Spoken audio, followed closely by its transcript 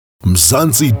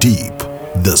Mzansi Deep,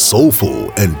 the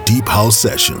soulful and deep house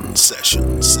sessions.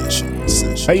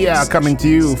 Hey, yeah, coming to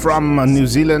you from New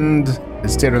Zealand.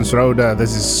 It's Terence Roda.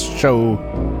 This is show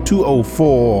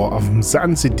 204 of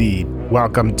Mzansi Deep.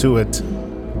 Welcome to it.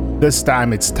 This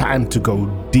time it's time to go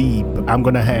deep. I'm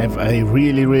gonna have a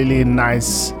really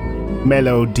nice,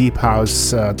 mellow, deep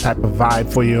house type of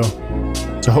vibe for you.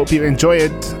 So hope you enjoy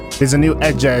it. There's a new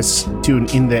Ed Jazz tune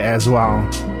in there as well.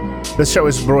 This show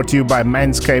is brought to you by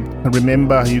Manscaped.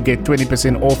 Remember, you get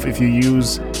 20% off if you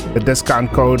use the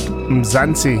discount code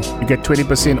Mzansi. You get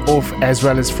 20% off as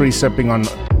well as free shipping on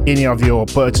any of your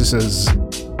purchases.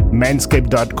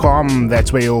 Manscaped.com,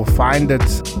 that's where you'll find it.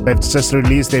 They've just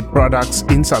released their products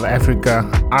in South Africa.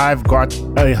 I've got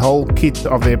a whole kit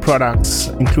of their products,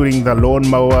 including the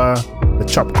lawnmower, the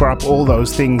chop crop, all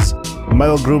those things.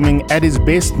 Male grooming at its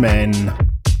best, man.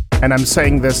 And I'm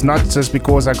saying this not just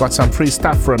because I got some free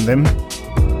stuff from them.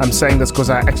 I'm saying this because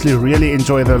I actually really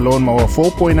enjoy the Lawnmower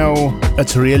 4.0.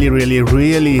 It's really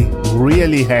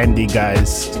handy,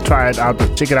 guys. Try it out,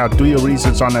 check it out, do your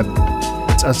research on it.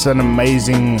 It's an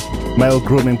amazing male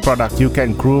grooming product. You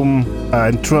can groom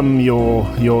and trim your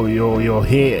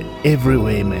hair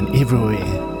everywhere, man, everywhere.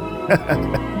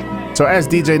 So as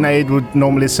DJ Nade would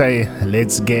normally say,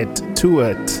 let's get to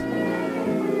it.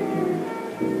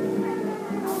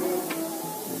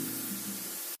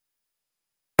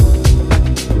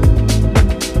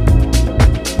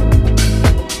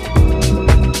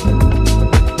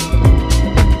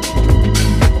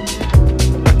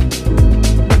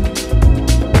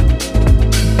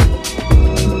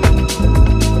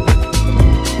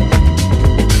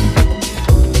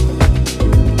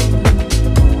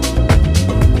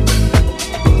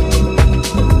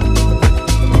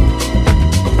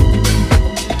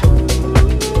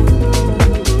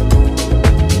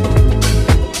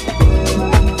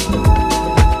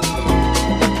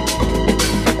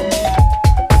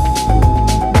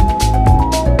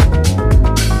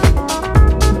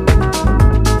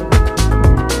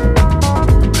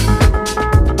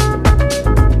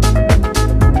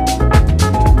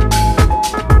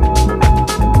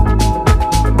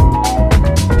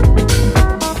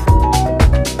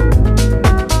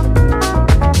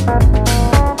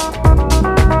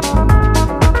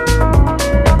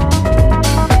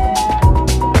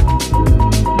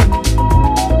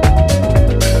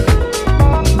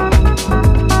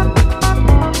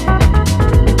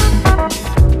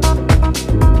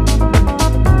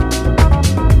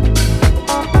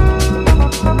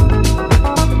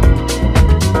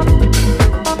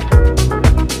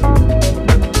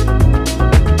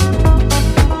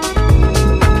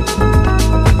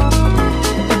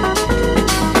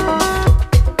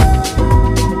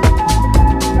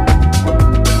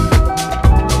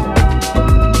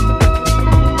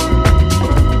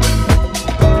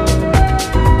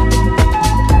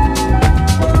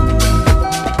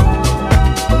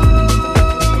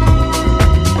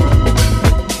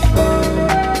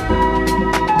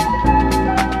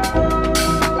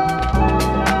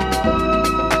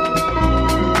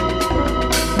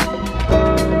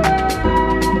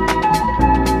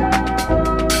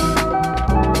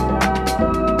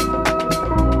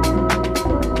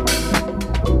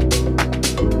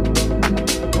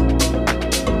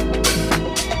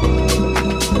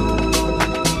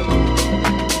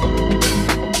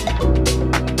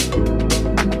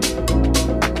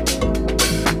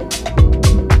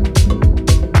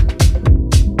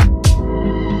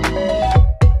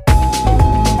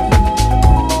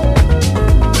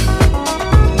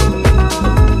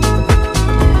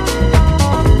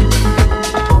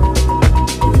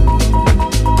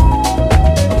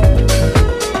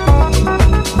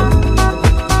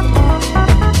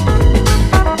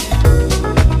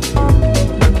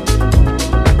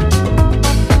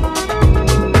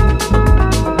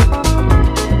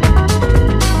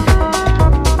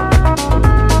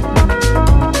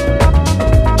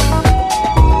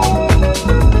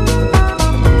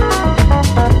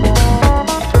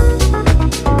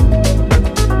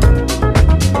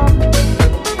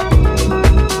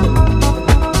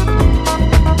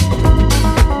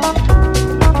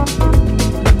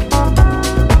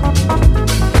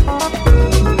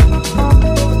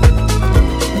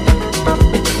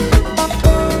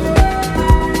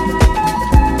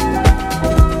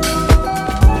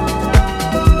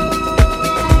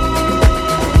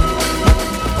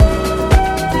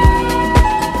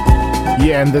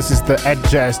 And this is the Ed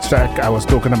Jazz track I was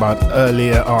talking about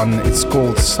earlier on. It's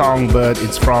called Songbird.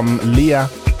 It's from Leah,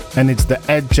 and it's the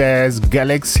Ed Jazz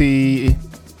Galaxy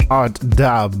Art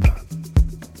Dub.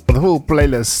 For the whole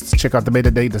playlist, check out the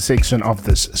metadata section of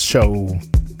this show.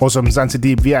 Also, Mzansi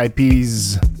Deep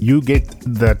VIPs, you get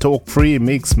the talk free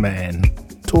mix, man.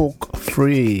 Talk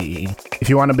free. If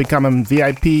you want to become a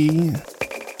VIP,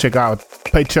 check out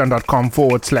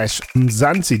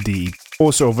patreon.com/Mzansi Deep.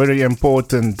 Also, very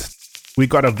important, we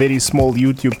got a very small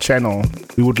YouTube channel.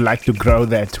 We would like to grow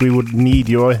that. We would need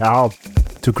your help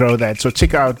to grow that. So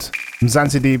check out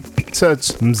Mzansi Deep. Search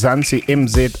Mzansi,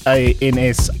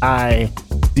 MZANSI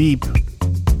Deep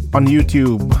on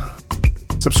YouTube.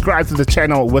 Subscribe to the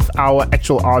channel with our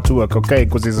actual artwork, okay?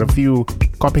 Because there's a few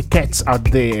copycats out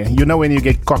there. You know, when you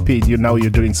get copied, you know you're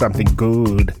doing something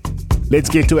good. Let's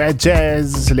get to our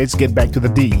jazz. Let's get back to the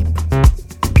deep.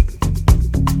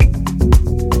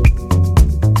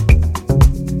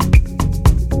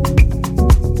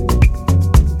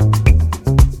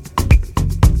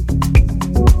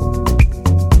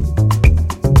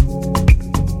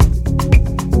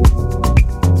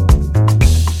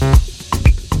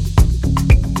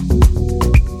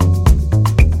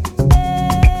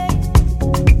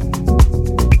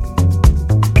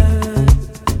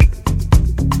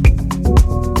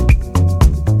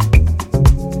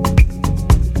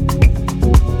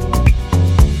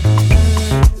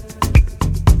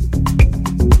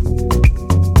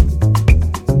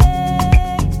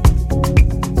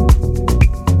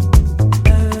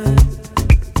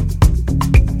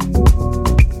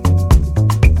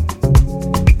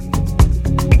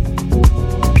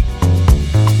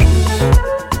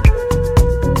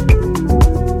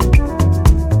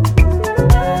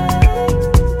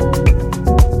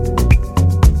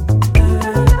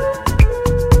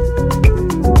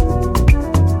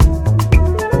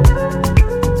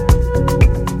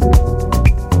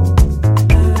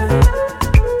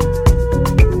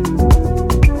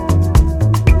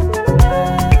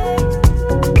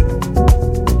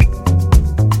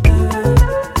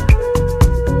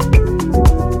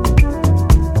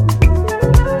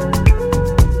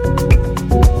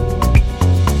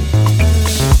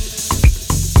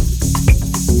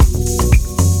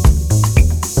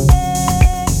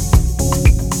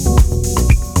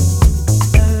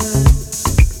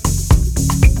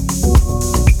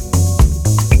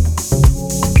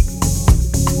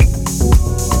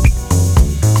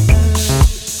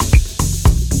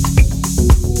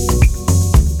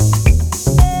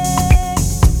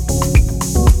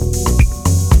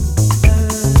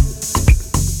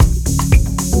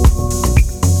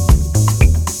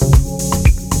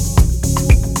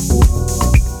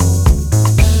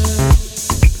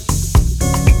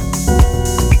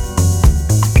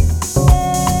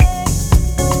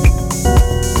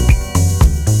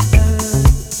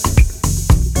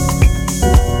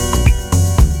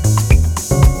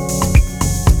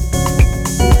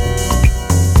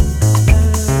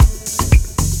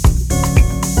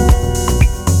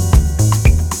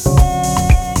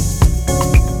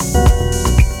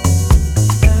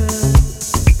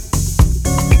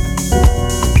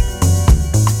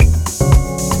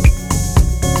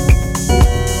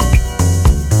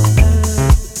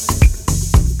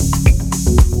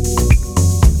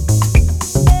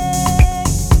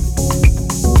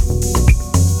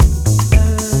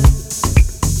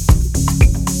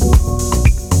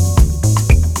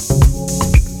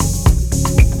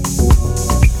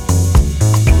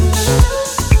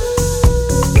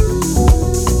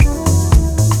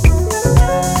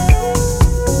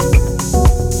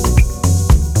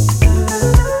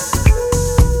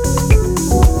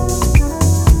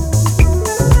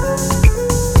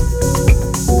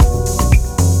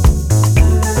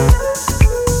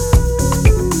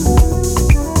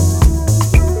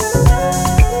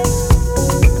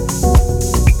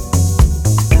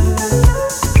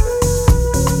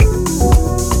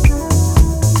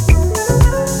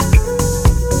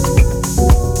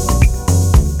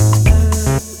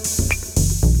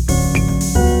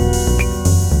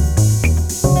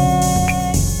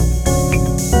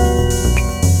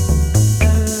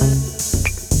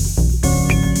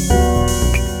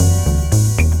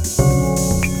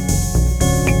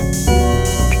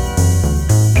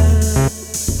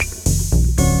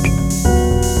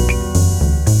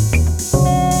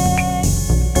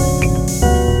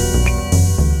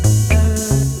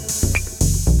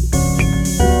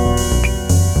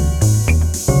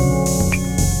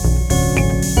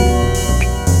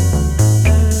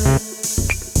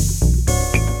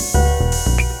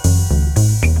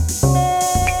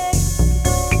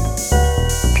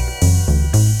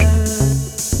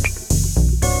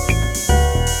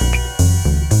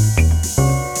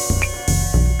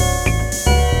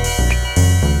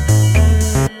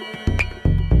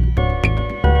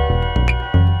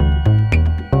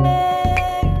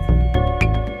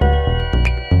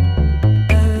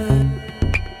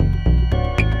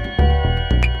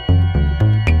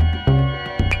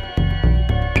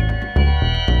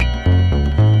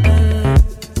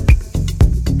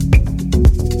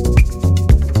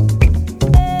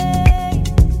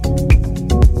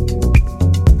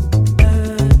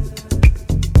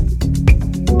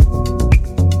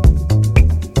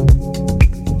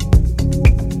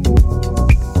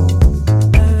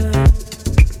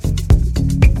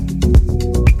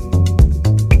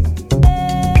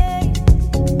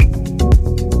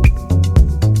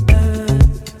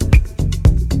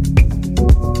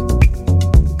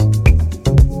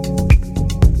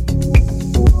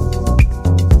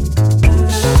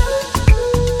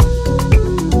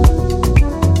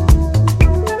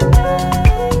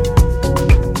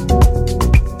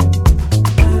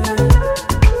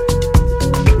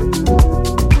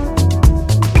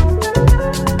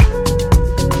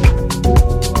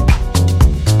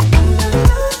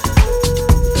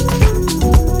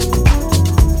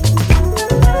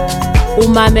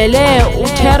 Umamele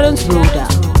uTerence Ruda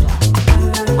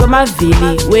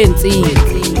kwamavili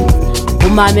wensimbi.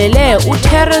 Umamele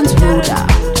uTerence Ruda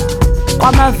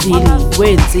kwamavili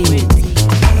wensimbi.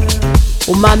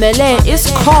 Umamele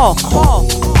isikhokho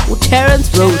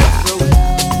uTerence Ruda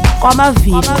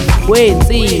kwamavili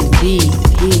wensimbi.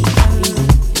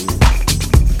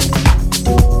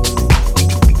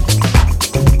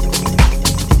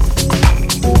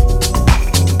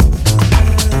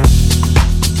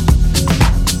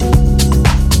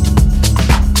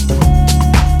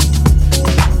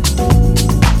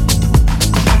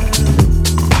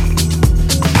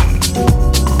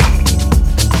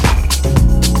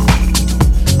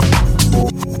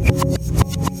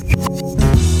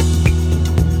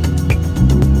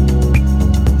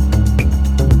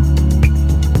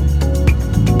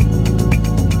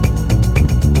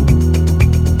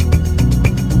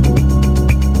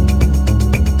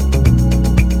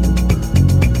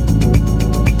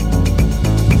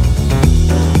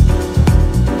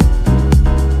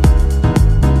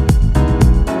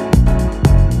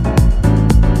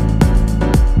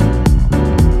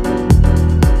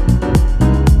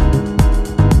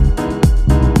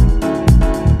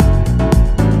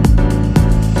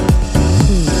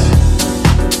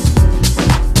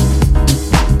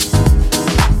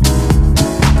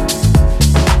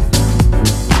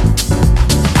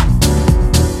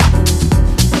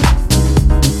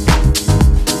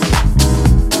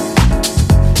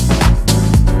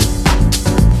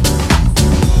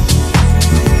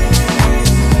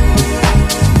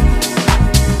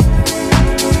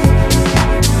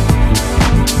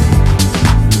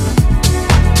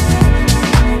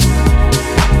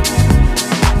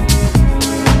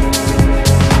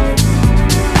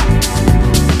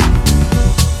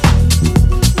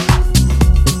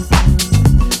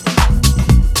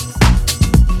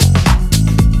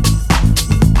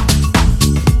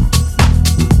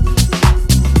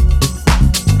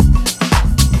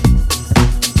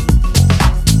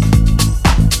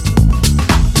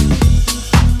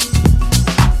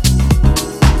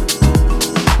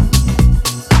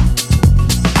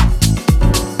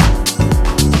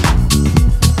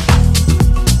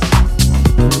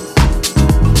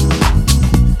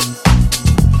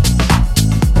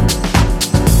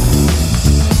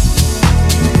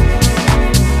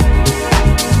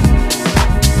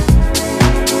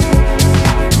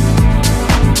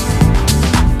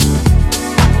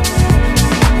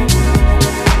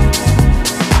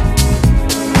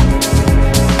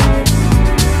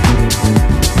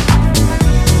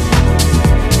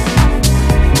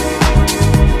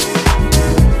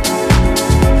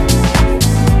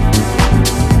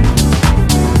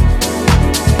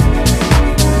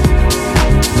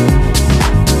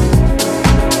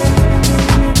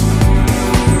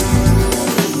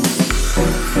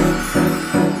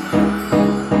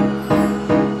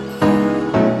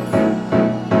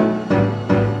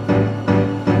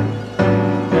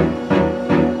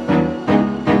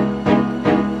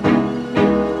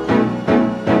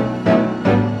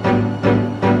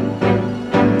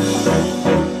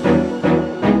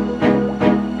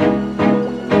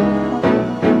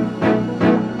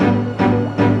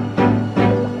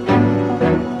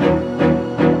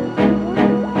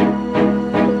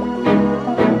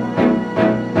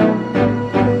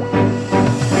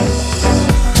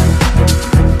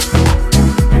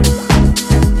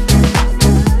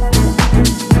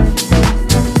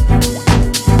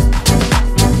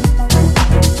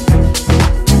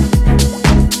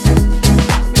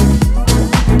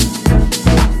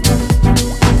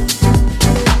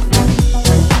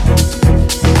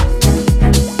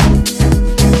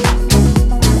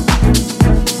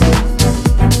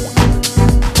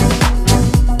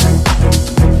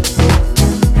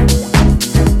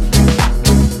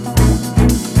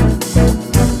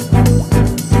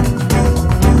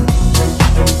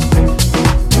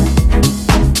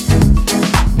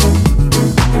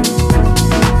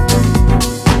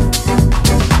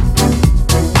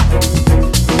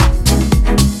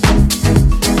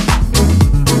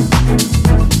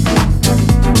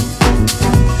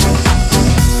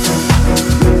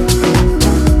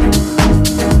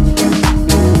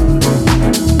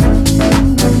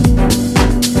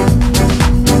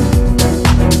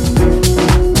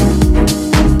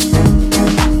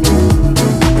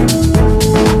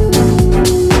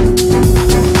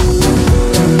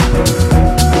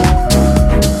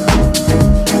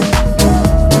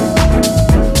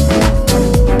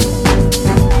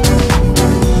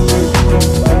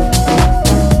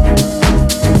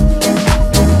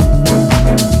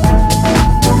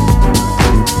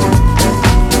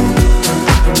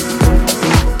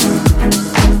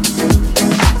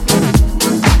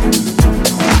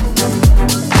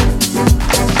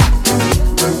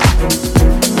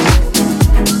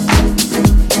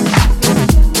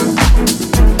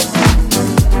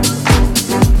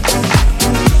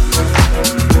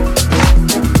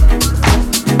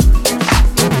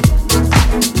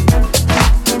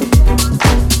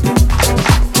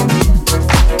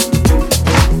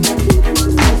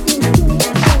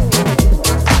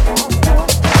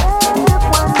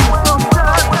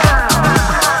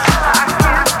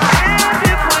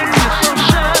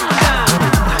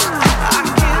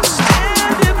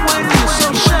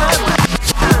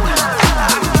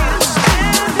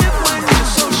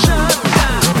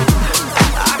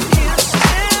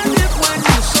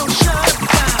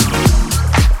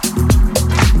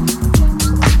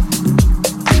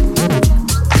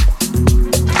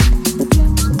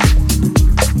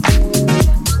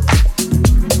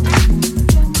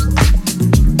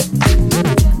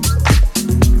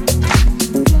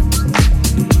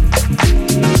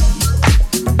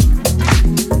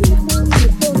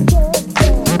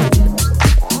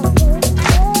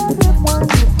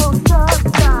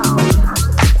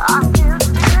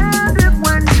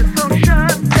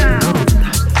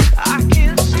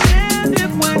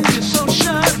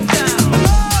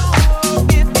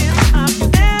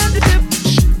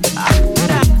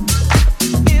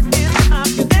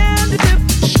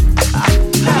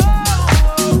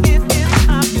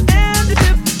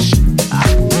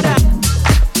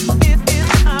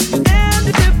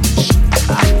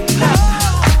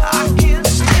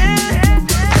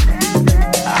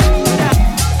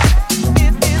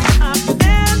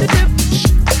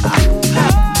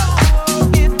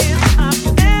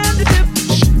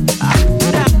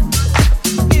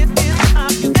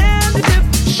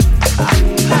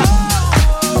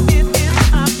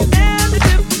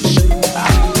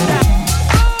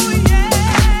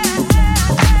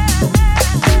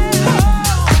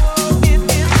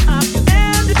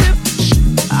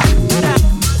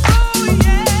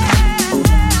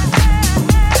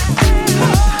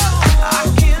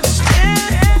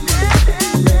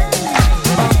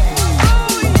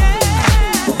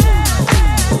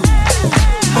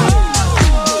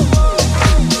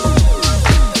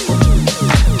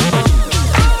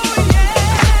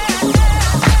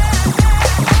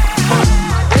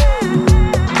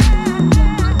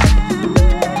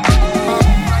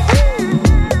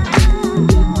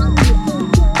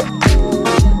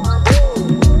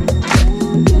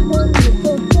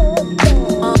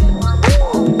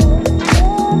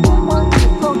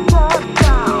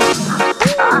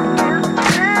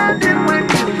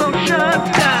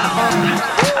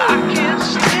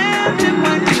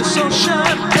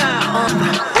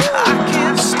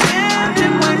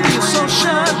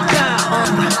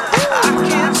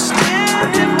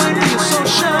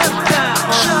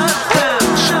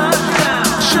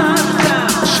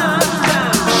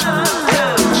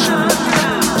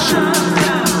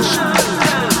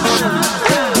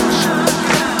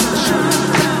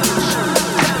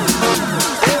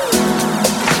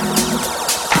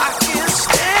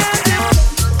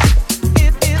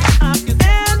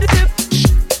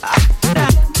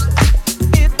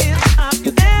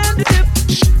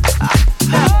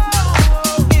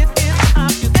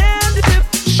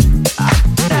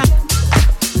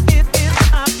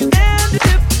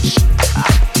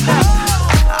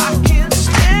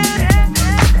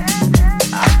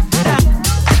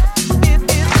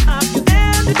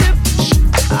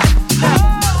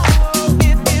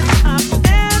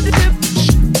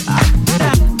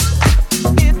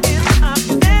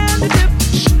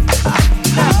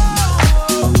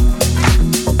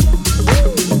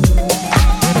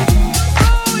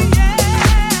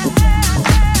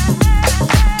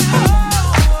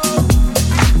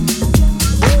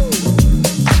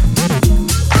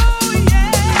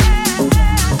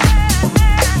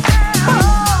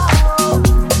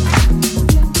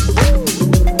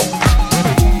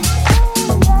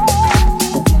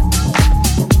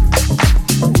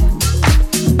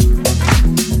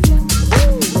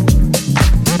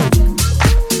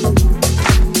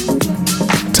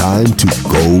 time to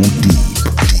go deep.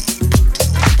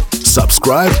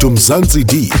 Subscribe to Mzansi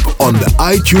Deep on the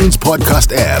iTunes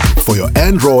podcast app for your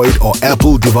Android or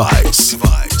Apple device.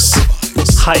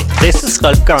 Hi, this is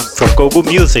Ralf Gang from GoGo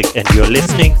Music and you're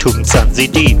listening to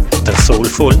Mzansi Deep, the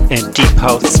soulful and deep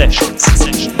house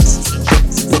sessions.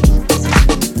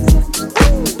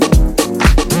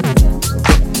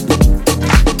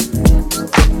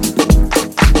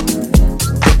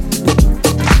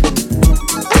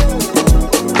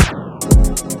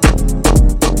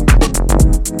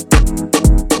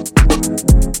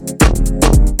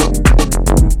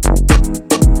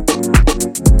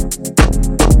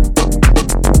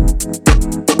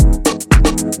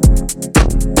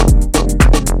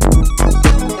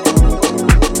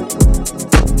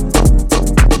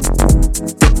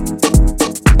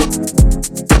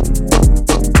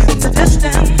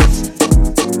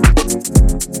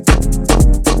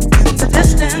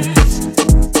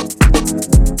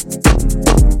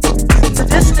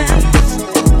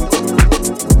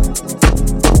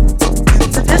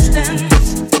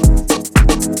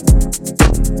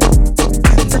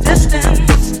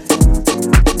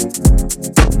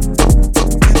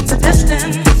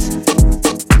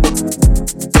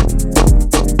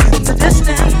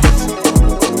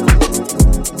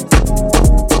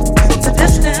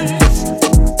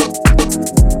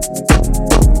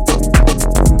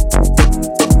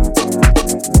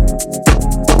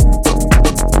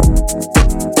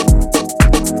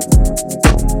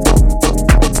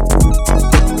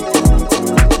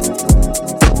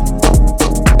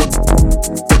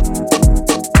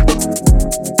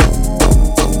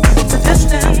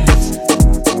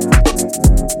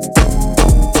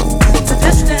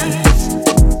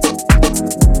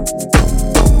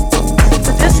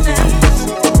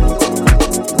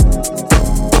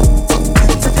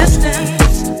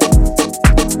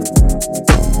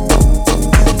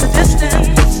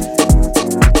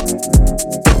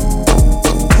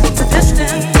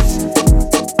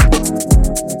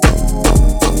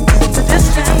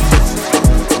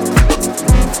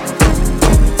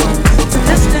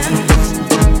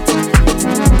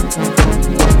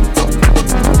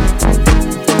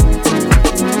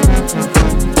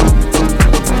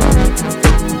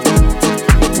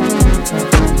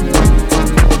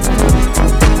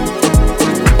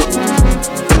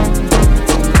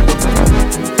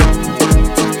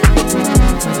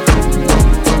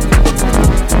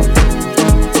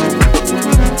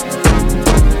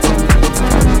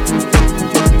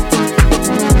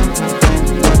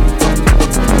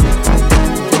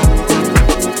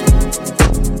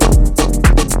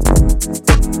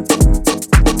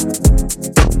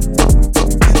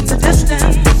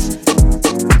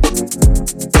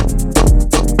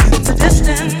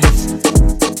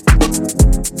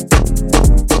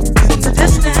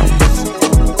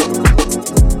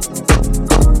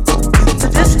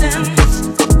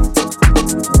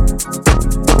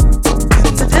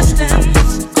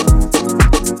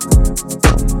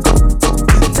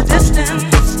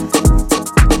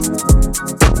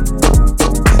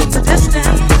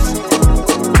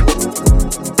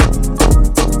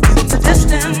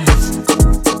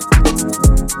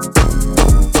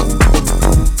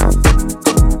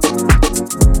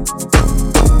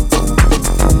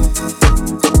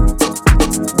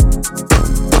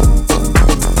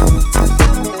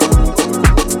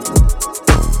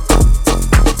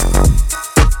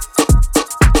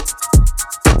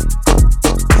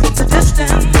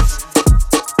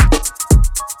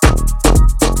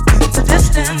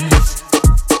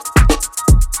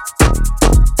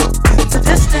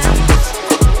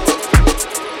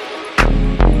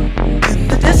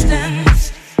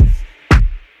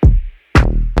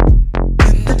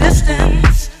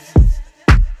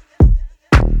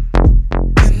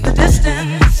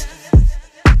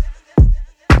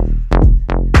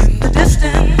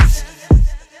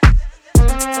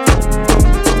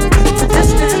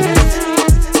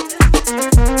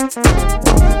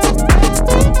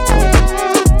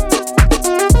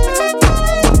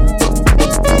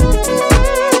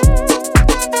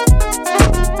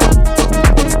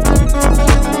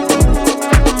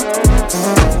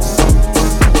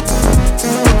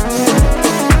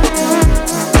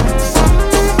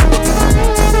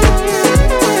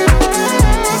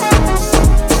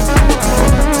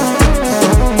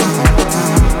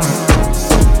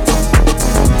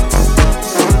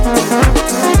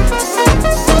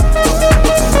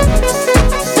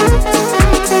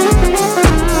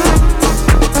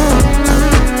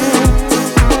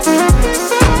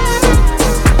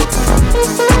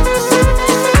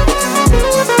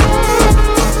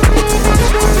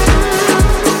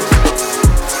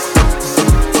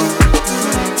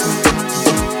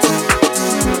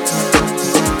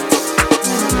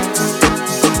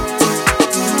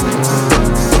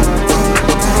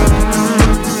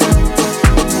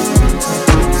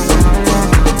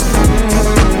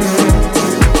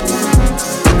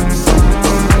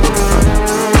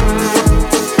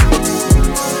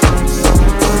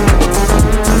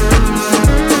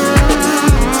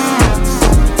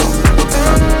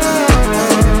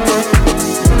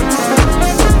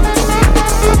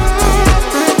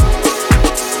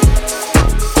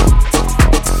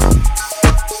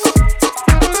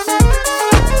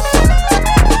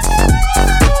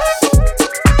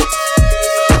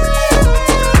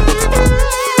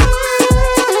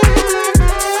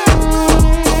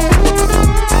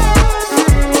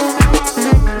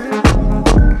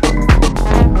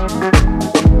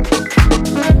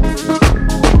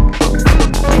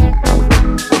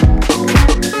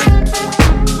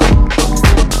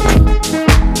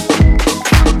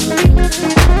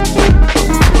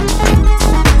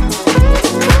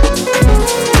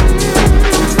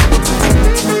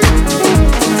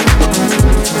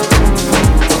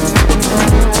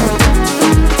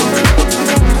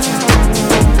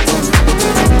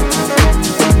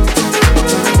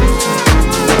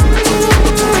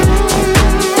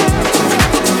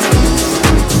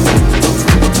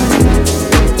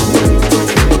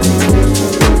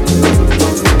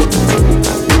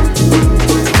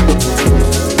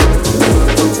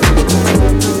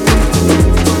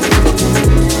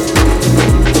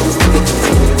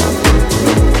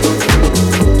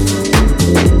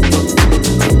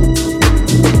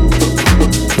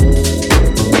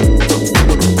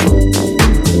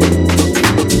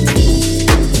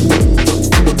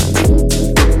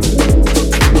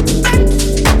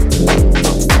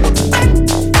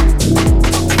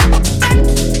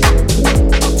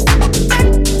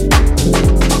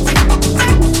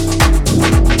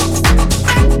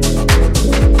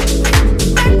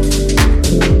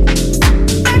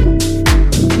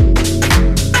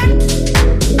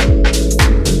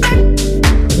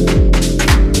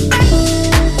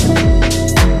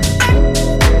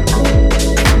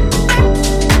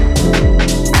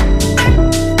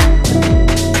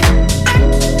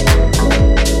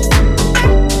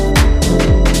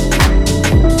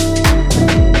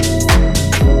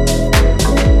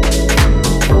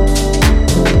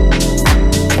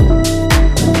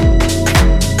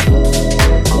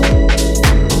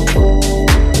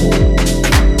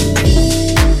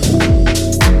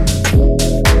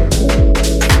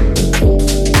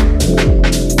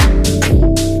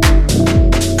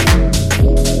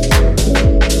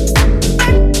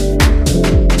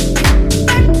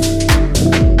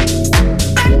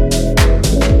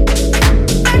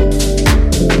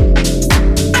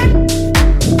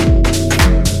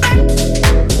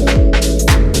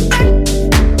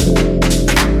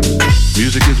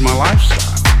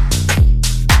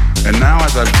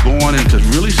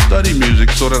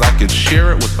 so that I could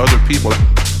share it with other people.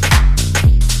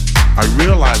 I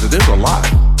realized that there's a lot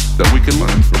that we can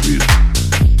learn from music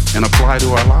and apply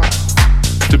to our lives.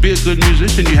 To be a good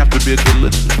musician, you have to be a good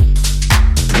listener.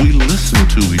 We listen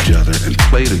to each other and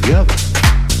play together.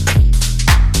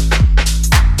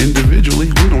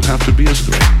 Individually, we don't have to be as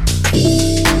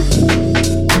great.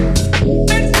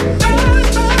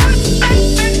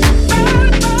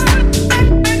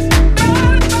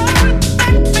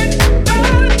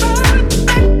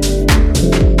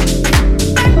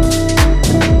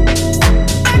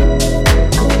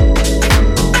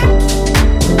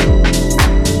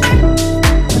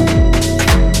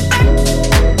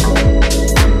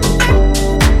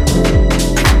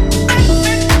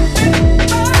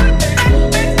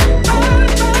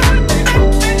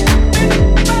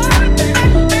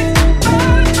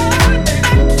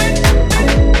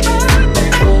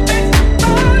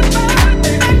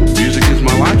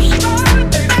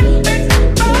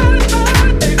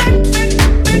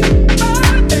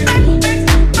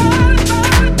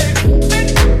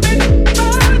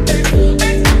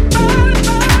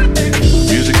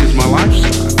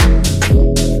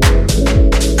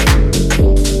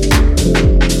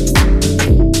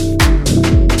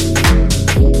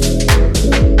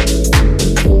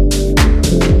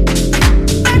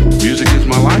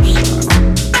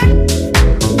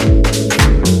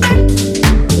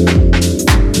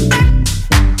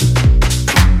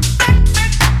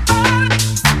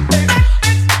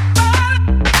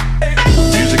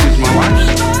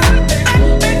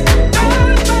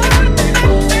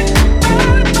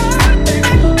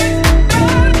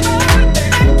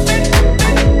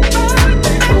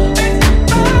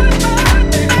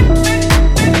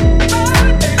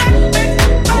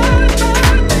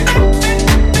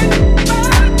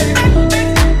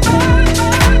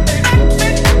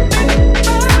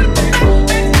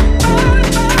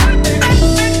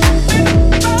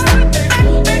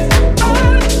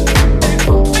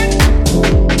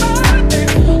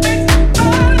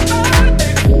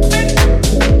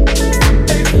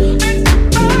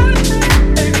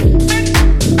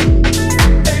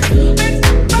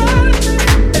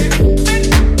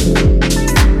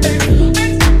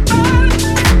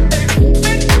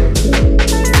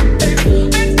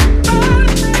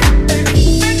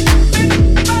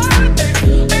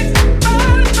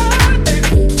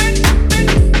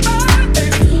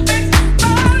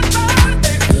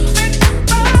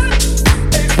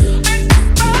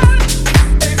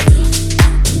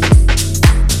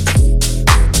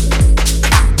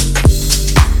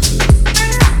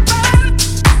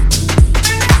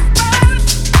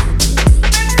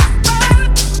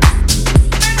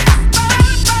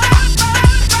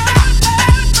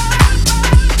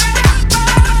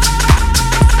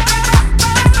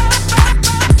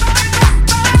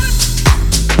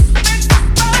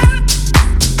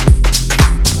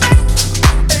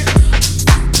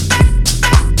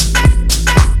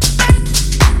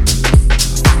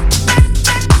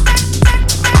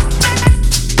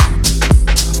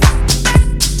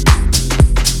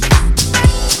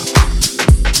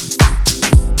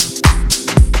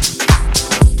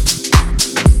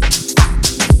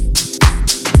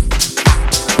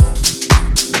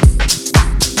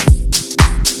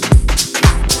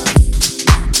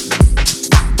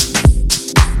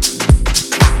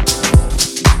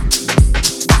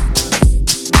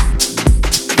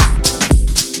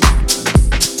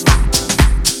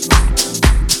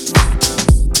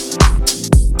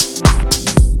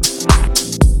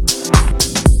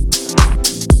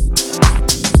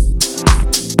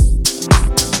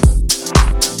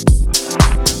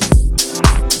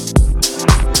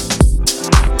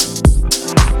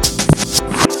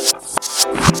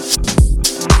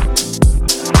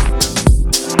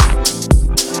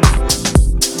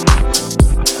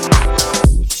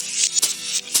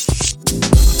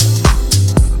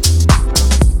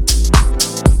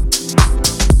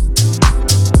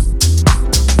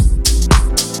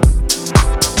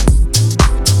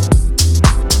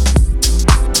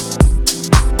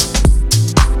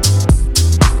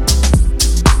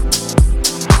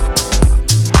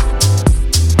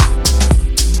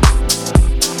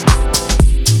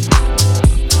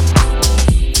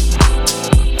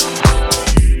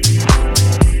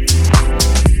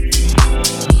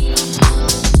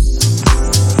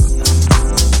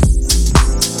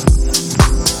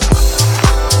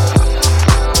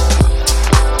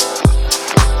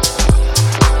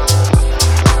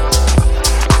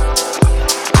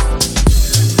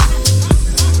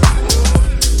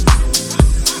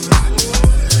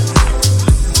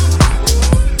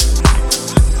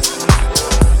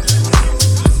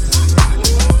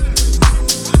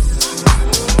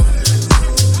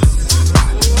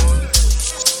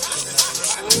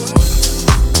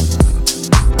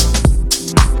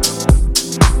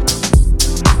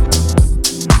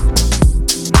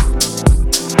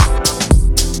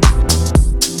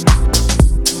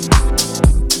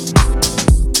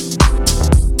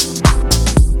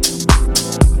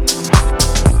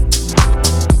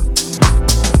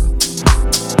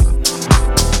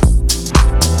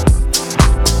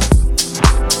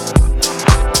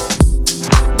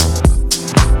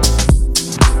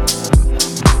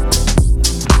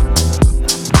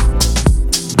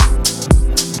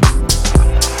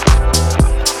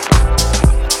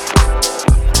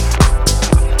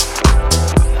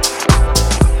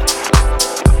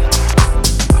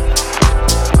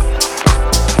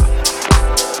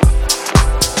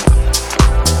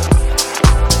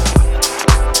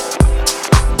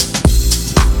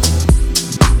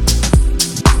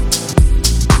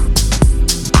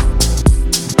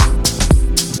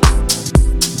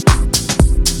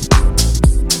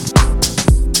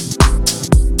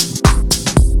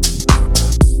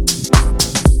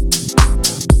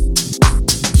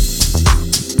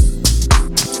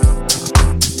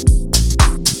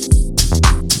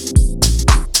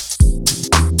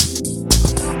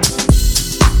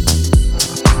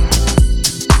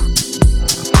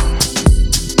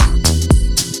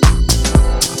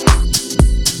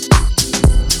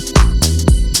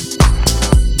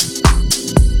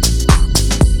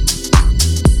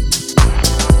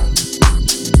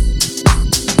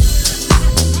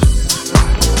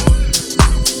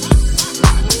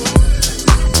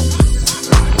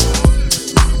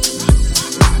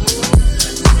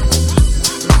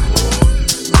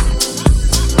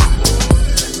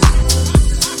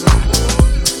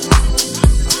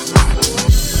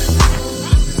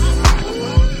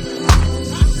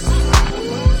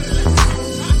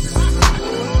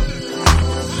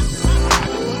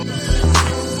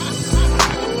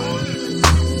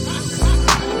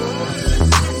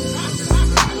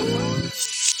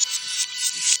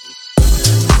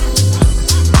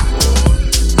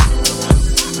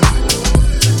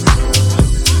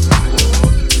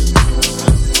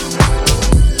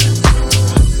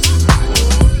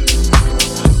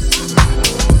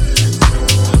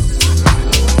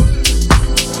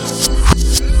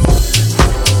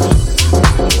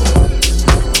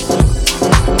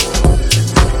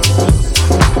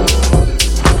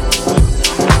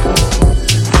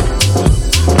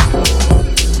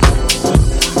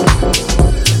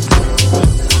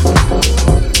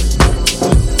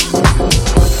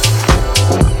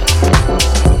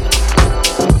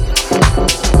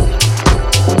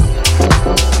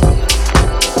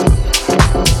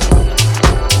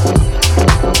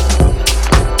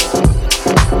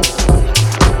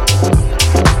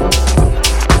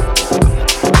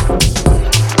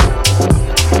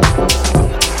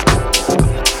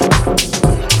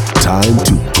 time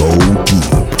to go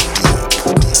deep.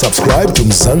 Subscribe to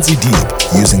Mzansi Deep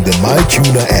using the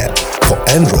MyTuner app for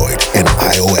Android and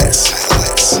iOS.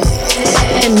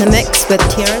 In the mix with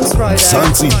Terence Roda.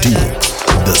 Mzansi Deep,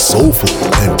 the soulful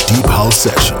and deep house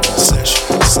sessions.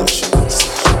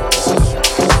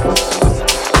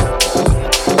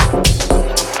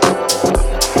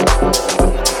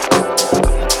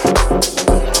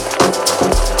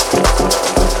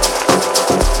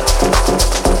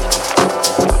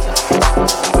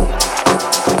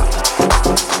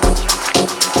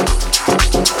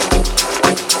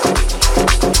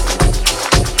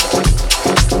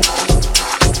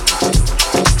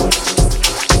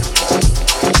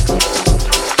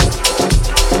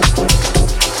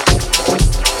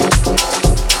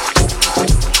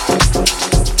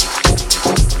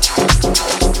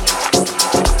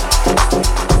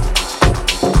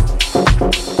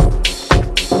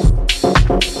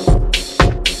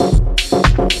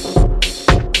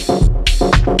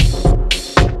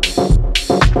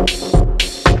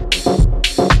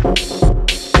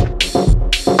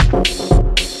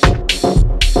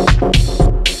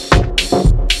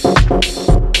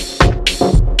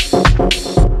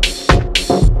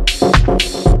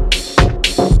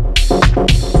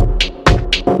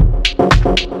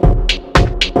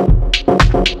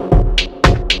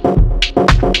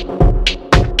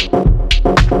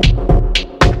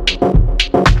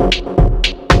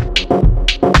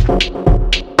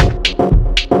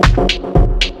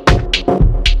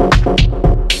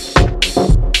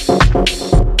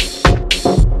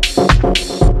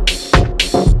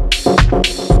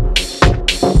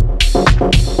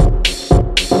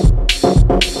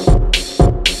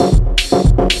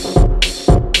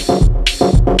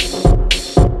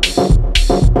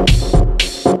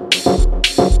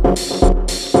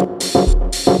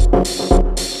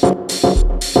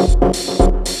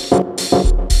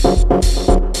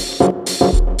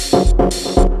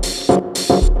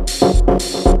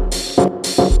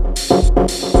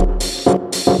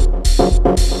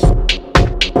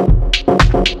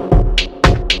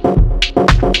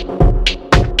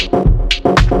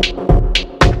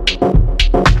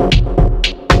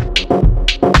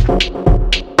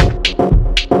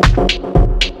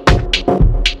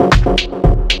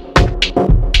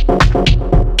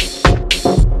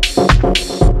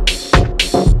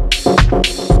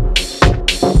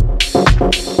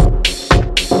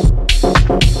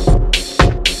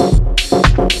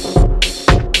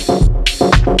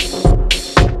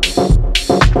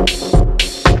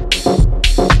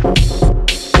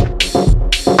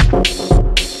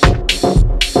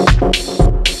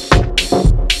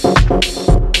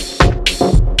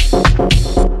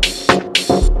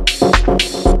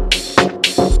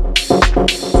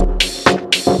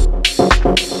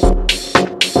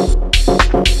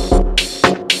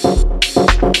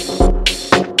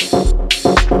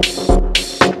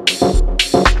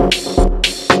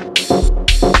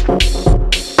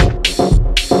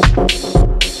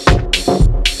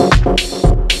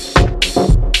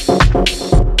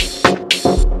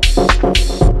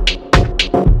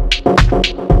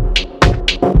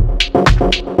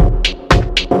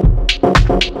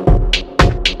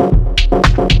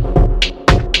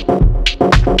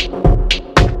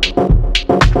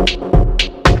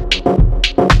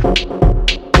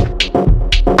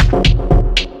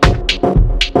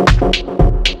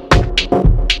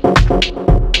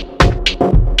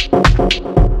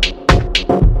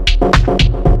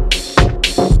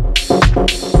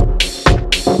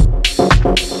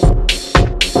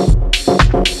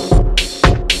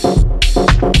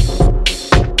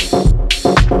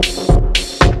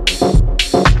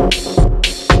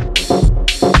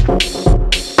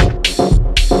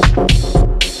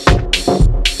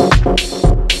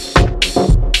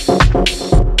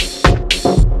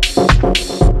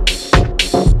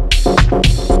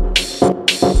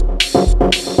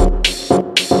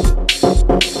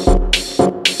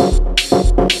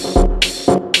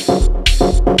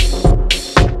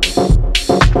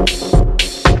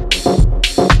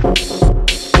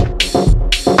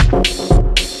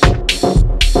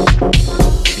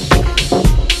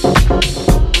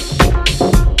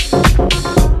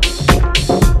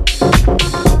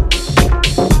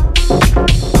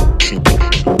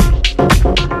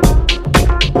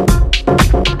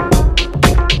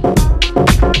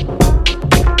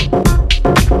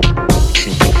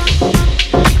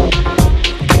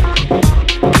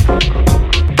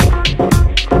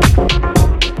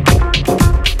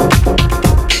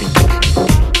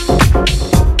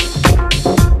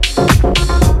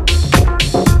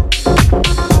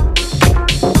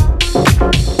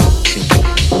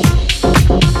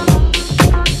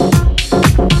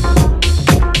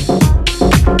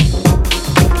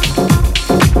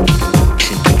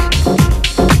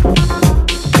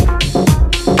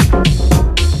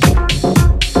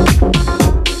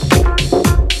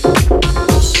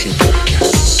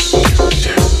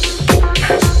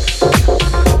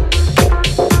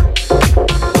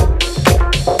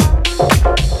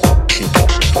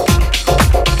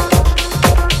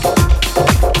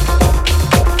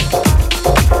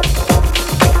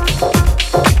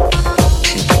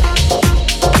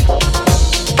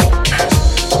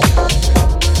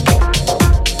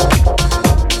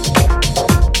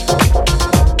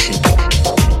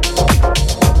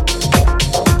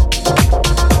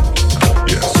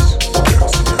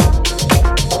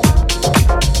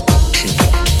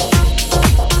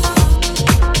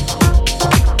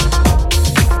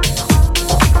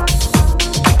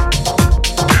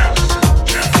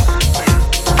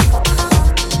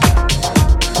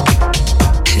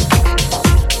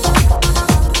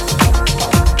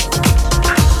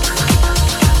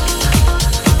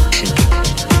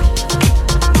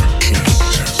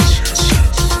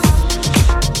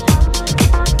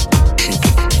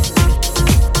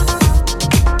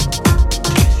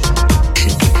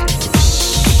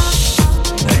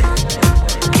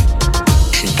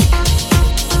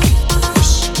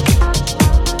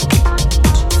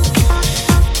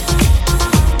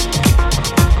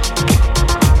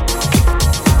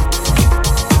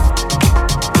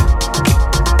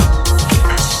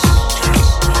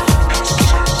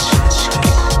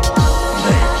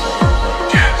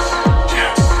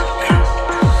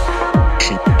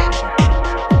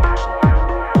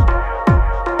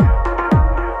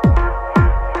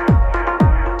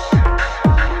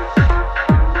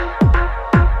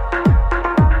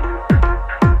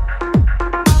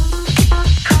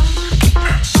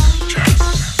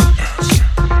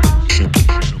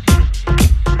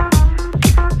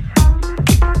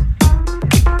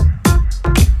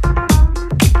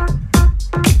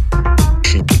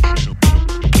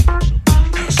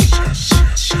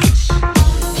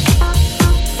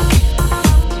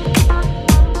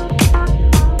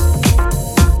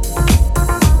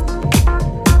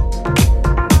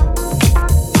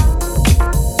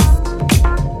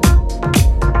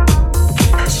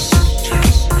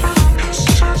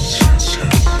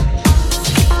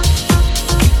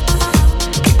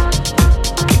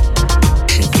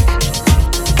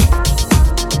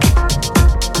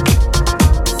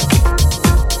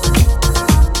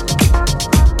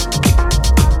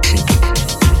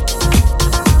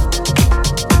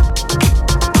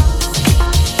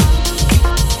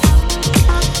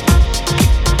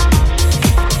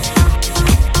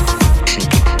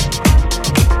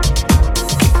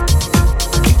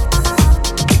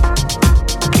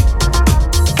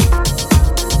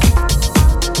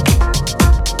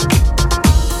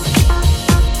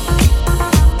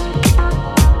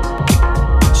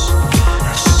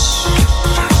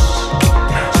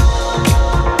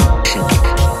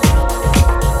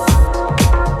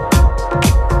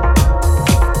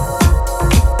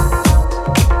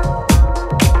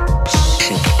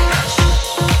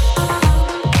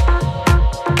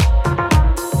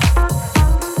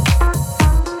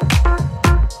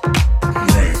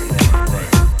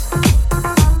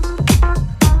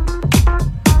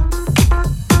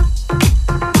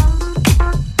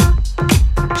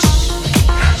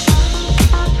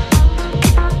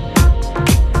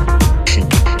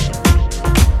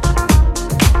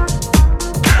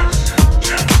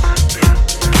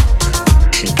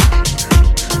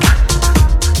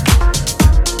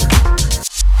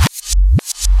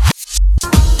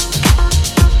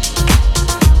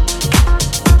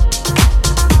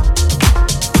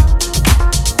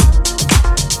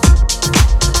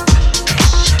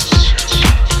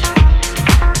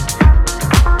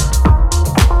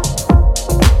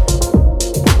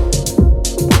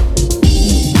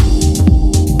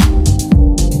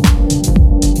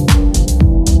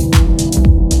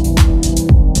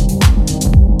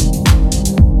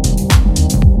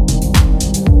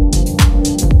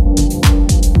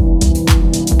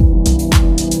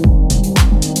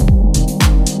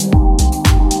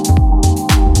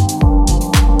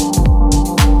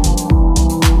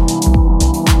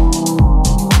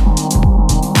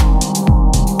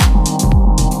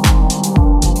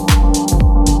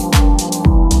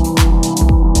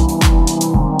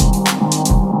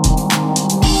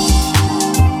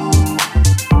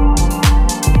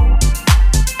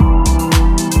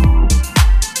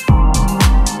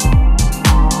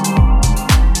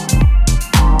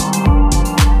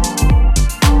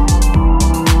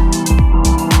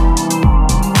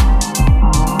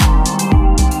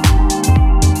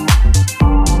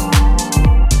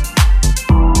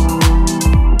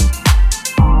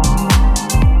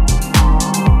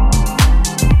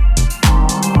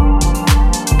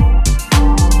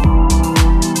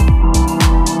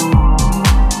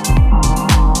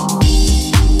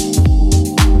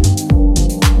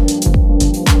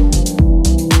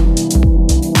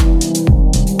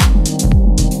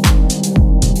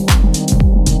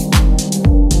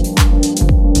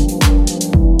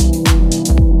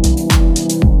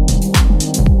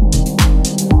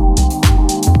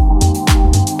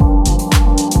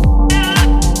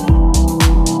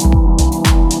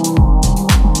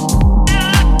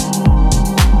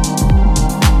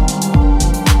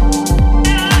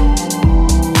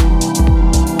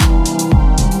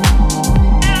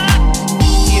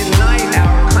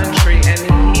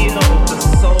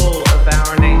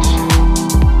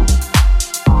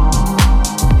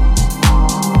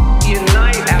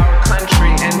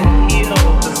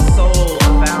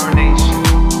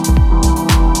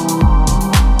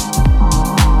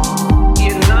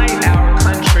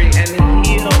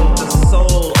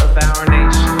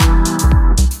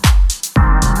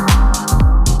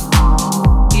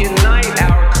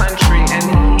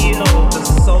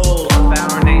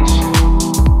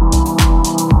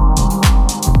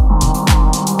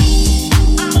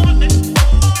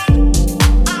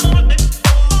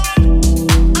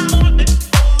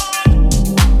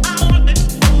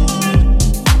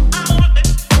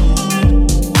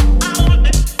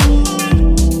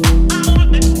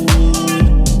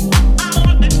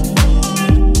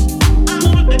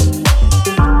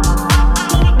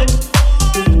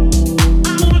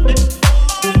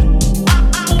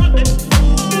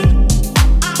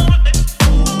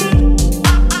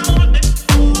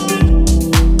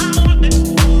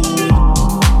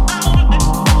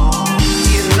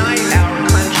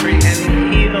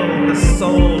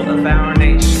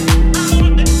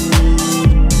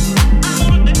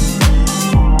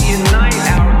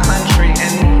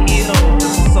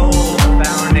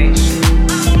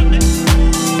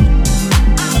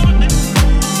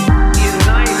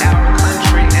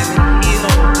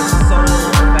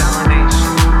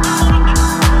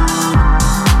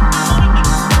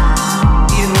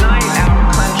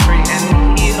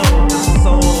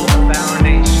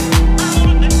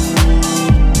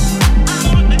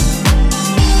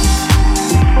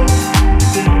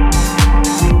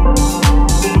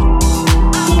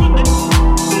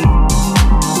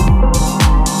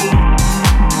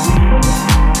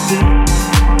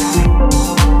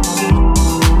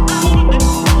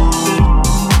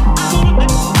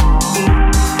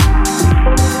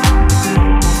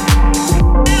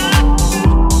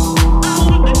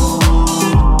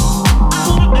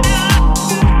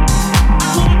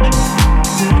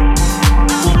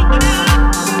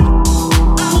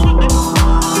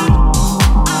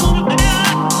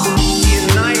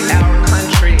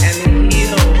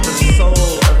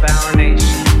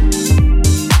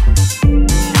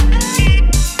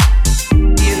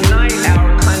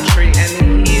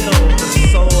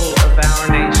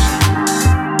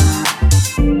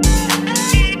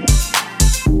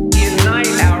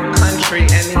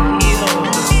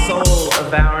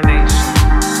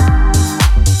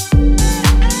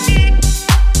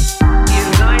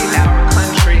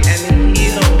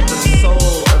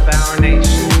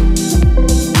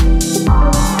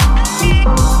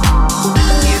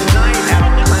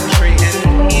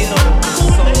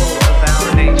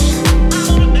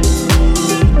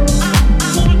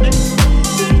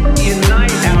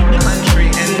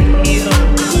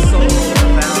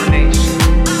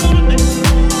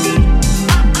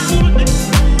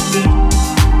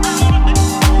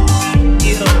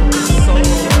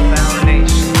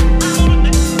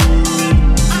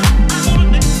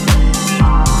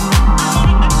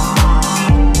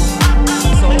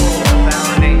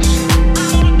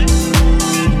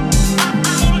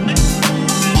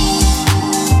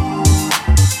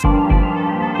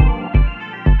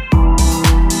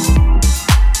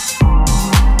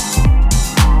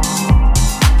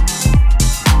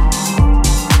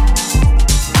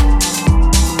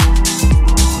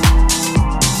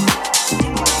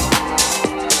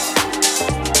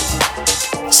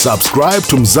 Subscribe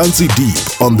to Mzansi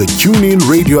Deep on the TuneIn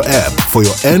Radio app for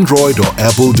your Android or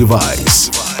Apple device.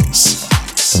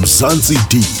 Mzansi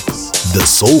Deep, the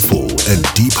soulful and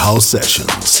deep house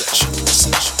sessions.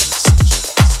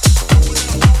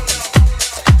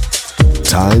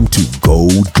 Time to go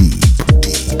deep.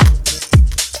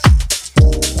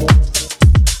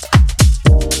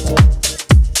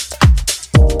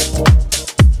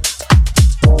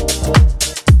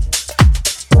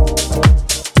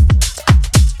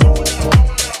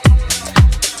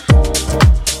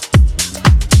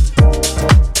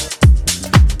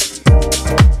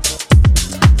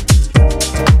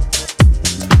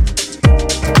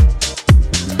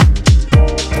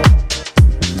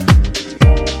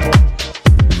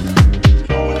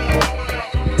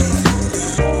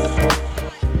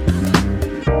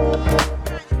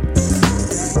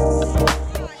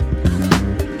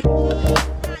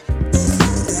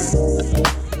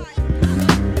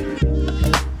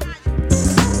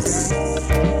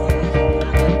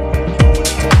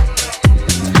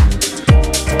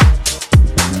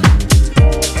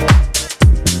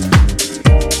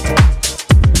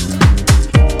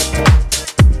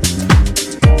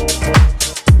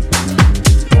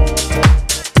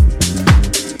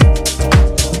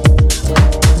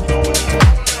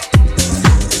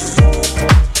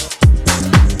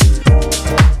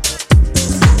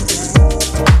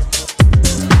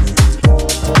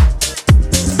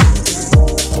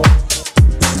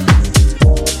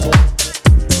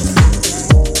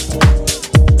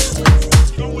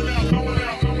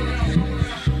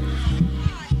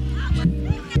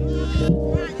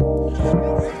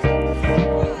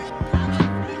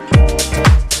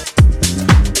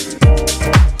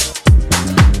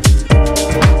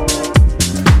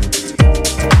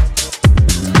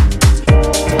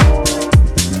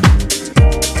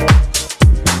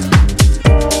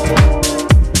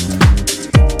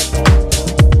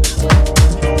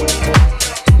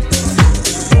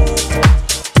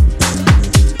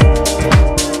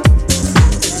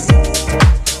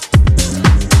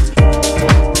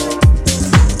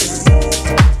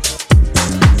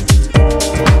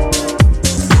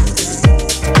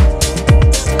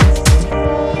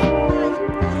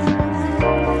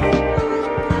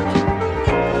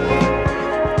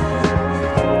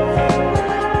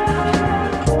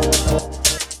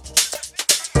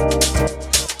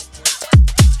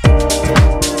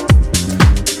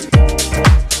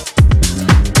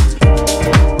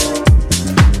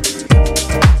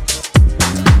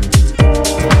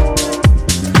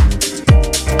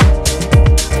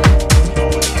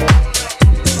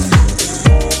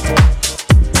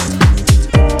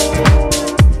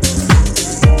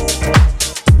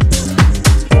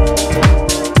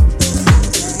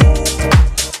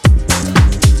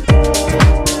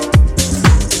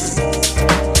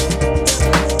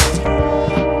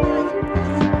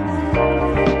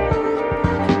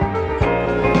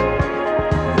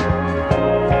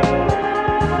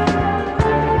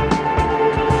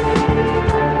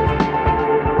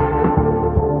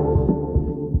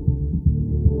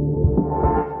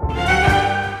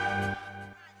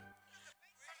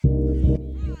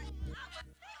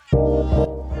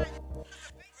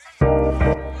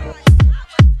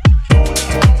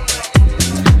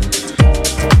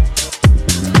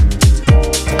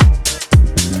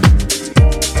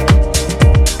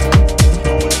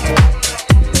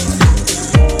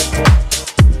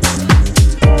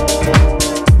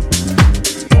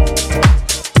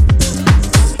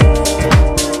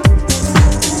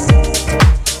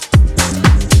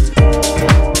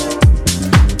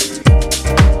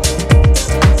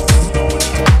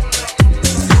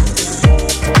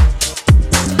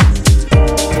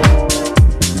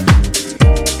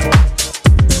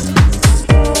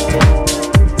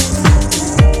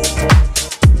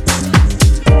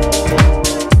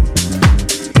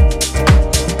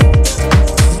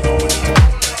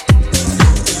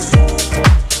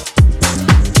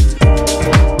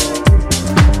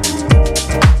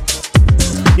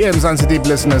 Okay, Mzansi Deep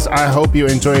listeners, I hope you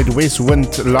enjoyed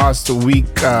Westwind last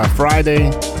week, Friday.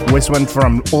 Westwind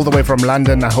from all the way from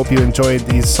London. I hope you enjoyed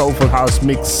the Soulful House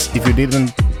mix. If you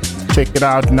didn't, check it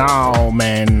out now,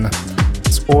 man.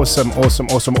 It's awesome. Also,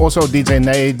 DJ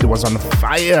Nade was on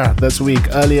fire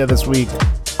earlier this week,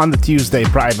 on the Tuesday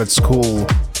Private School.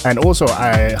 And also,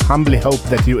 I humbly hope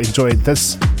that you enjoyed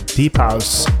this Deep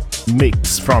House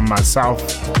mix from myself.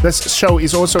 This show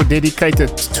is also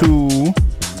dedicated to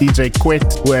DJ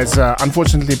Quet, who has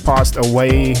unfortunately passed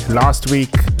away last week.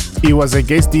 He was a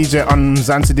guest DJ on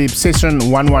Mzansi Deep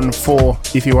Session 114.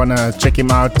 If you want to check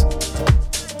him out,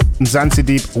 Mzansi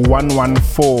Deep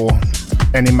 114.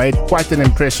 And he made quite an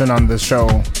impression on the show.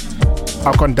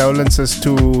 Our condolences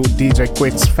to DJ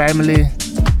Quet's family.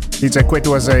 DJ Quet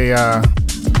was a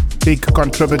big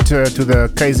contributor to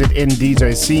the KZN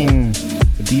DJ scene,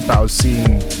 the Deep House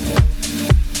scene.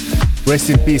 Rest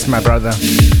in peace, my brother.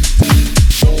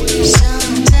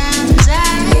 Sometimes I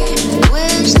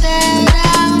wish that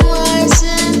I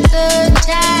wasn't the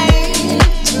type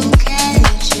to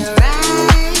catch your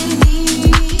eye.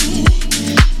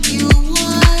 You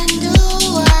wonder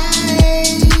why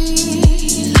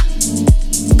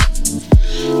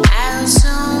I'll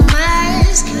so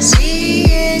much see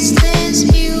is this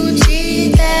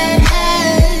beauty that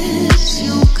has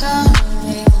you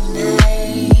coming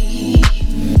night.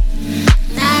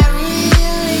 Not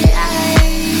really,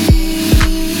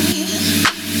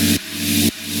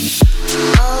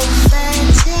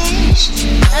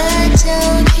 a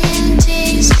token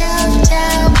taste of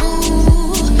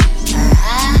taboo, a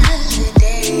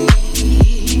holiday,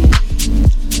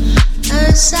 a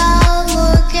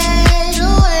summer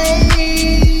getaway,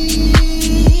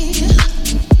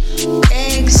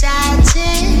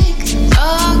 exotic, a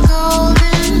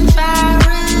golden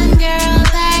foreign girl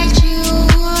that you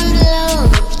would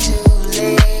love to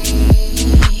lay,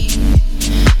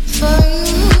 for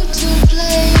you to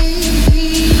play.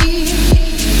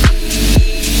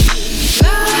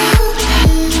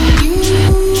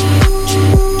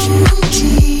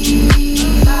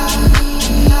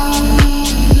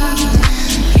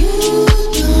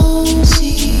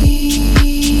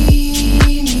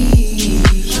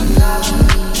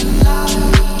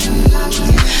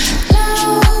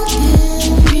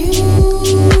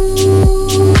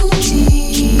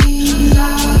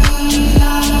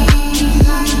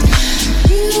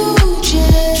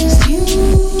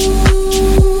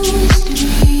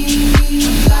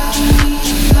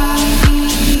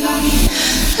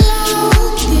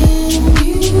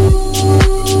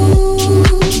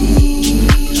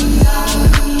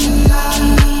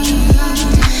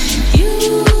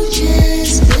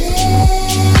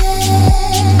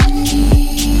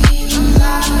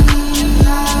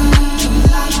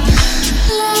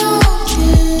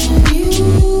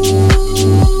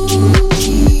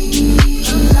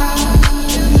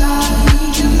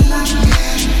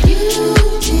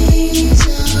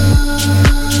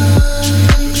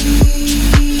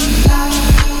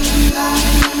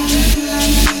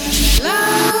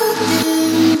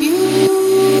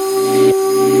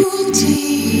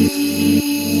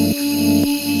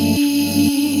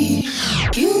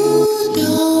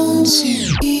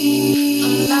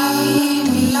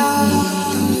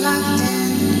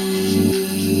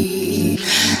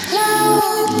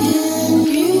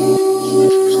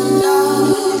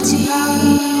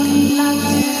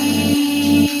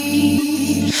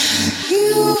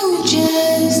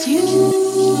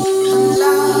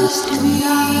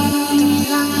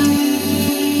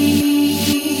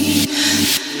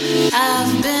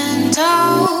 I've been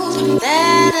told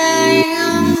that I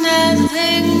am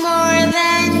nothing more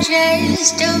than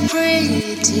just a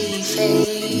pretty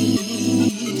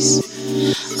face,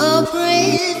 a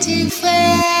pretty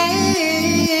face.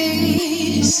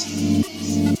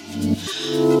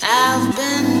 I've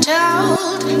been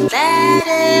told that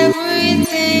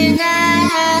everything I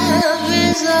have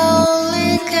is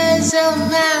only 'cause of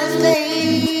my face,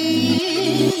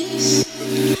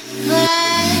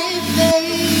 my face.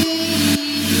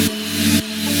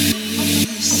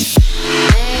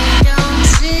 They don't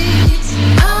see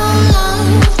all of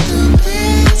the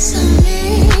bits of me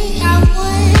I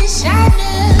wish I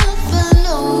never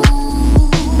knew.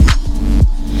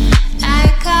 I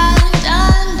can't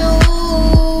undo.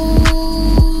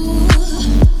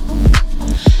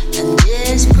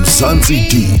 Mzansi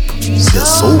Deep, the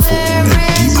soulful and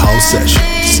deep house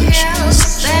session.